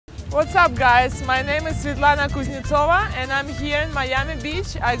What's up guys, my name is Svetlana Kuznetsova and I'm here in Miami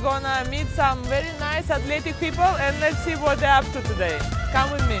Beach. I'm gonna meet some very nice athletic people and let's see what they're up to today. Come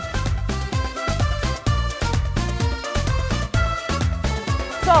with me.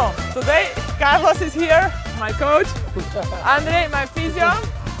 So, today Carlos is here, my coach, Andre, my physio.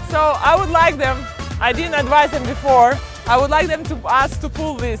 So I would like them, I didn't advise them before, I would like them to ask to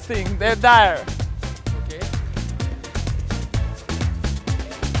pull this thing, they're dire.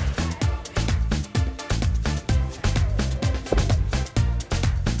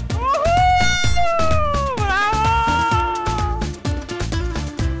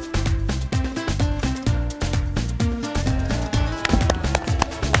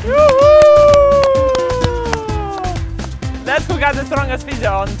 That's who got the strongest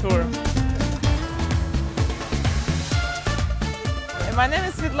physio on tour. And my name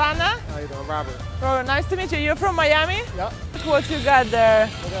is Svetlana. How you doing, Robert? Robert, nice to meet you. You're from Miami? Yep. What you got there?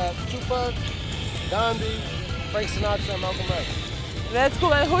 I got Tupac, Gandhi, Frank Sinatra, and Malcolm X. That's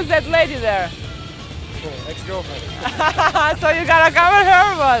cool. And who's that lady there? Ex-girlfriend. So you gotta cover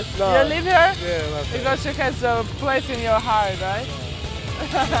her, but No. you leave her? Yeah, love her. Because she has a place in your heart, right?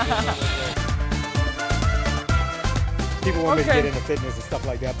 People want me to get into fitness and stuff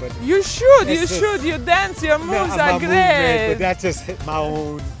like that, but you should. You dance. Your moves are great. But that's just my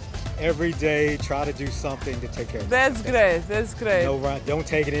own everyday. Try to do something to take care of. That's great. That's great. No run. Don't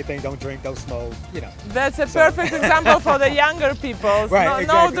take anything. Don't drink. Don't smoke. You know. That's a perfect example for the younger people. Right, No, exactly,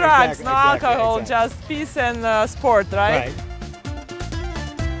 no drugs, exactly, no exactly, alcohol, exactly. just peace and sport, right? Right.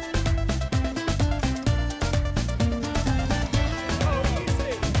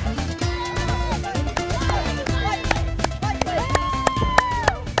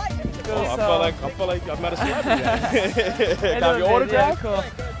 I feel like I met a celebrity. Got your autograph?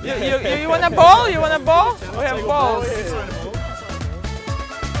 Yeah, cool. You want a ball? You want a ball? We have balls.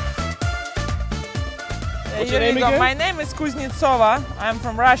 What's your name go. again? My name is Kuznetsova. I'm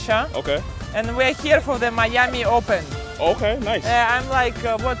from Russia. Okay. And we're here for the Miami Open. Okay, nice. I'm like,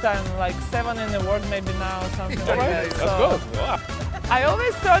 what time? Like 7 in the world maybe now or something like that. That's So good. Wow. I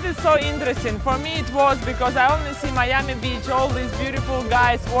always thought it's so interesting. For me it was because I only see Miami Beach, all these beautiful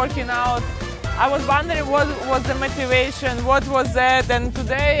guys working out. I was wondering what was the motivation, what was that, and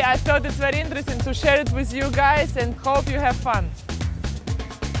today I thought it's very interesting to share it with you guys and hope you have fun.